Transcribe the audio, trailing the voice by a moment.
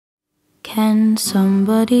Can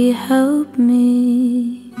somebody help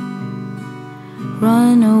me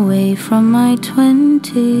run away from my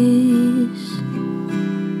 20s?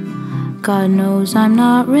 God knows I'm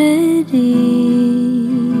not ready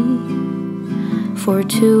for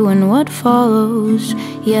two and what follows.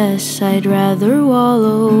 Yes, I'd rather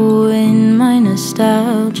wallow in my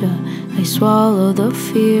nostalgia. I swallow the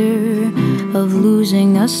fear of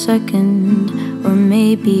losing a second or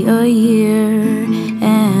maybe a year,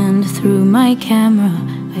 and through my camera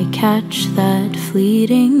I catch that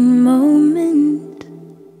fleeting moment.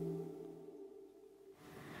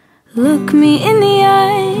 Look me in the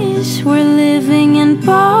eyes, we're living in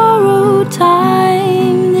borrowed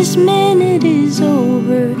time. This minute is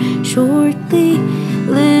over shortly.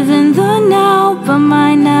 Live in the now, but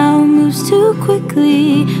my now moves too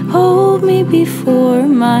quickly. Hold me before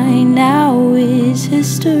my now is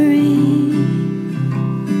history.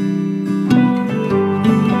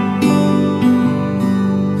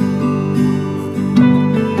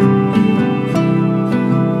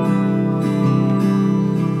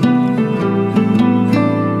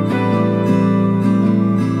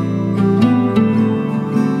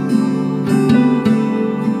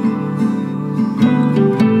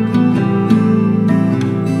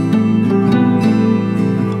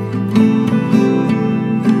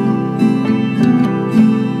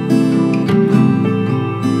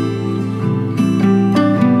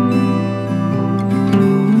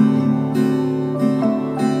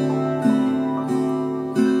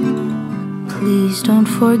 Please don't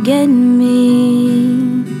forget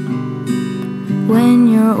me when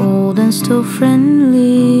you're old and still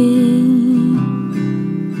friendly.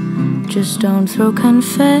 Just don't throw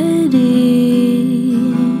confetti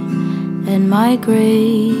at my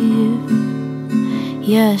grave.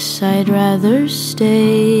 Yes, I'd rather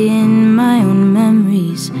stay in my own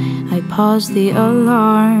memories. I pause the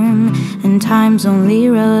alarm, and time's only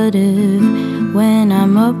relative when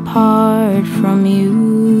I'm apart from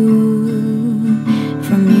you.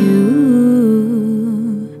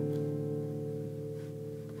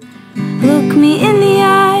 Look me in the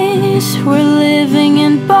eyes, we're living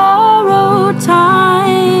in borrowed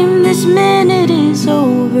time. This minute is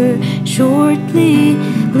over shortly.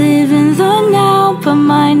 Live in the now, but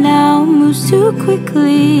my now moves too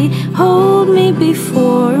quickly. Hold me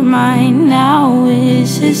before my now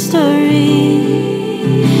is history.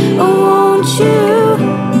 Oh, won't you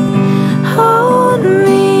hold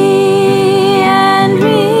me and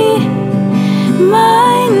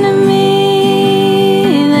remind me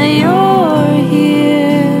that you're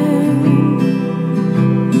here,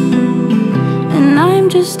 and I'm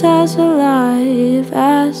just as alive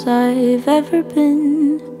as I've ever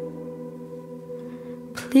been.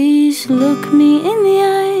 Please look me in the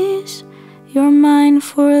eyes, you're mine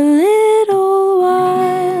for a little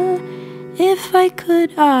while. If I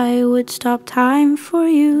could, I would stop time for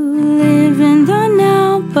you. Live in the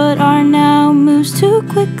now, but our now moves too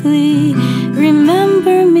quickly.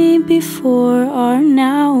 Remember me before our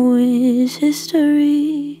now is history.